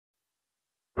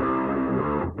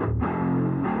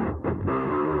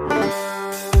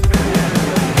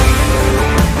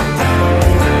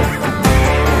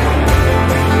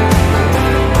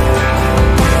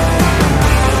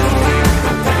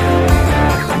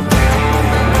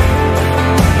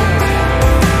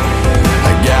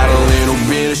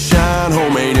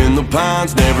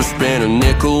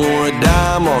nickel or a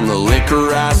dime on the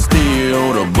liquor I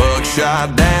steal. A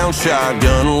buckshot down,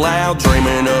 shotgun loud,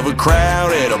 dreaming of a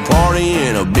crowd at a party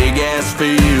in a big-ass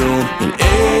field. And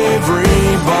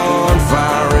every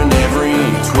bonfire and every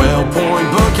 12-point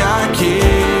buck I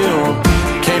killed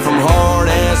came from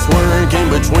hard-ass work in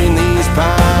between these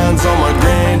pines on my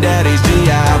granddaddy's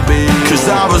GI Bill. 'Cause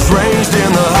I was raised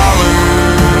in the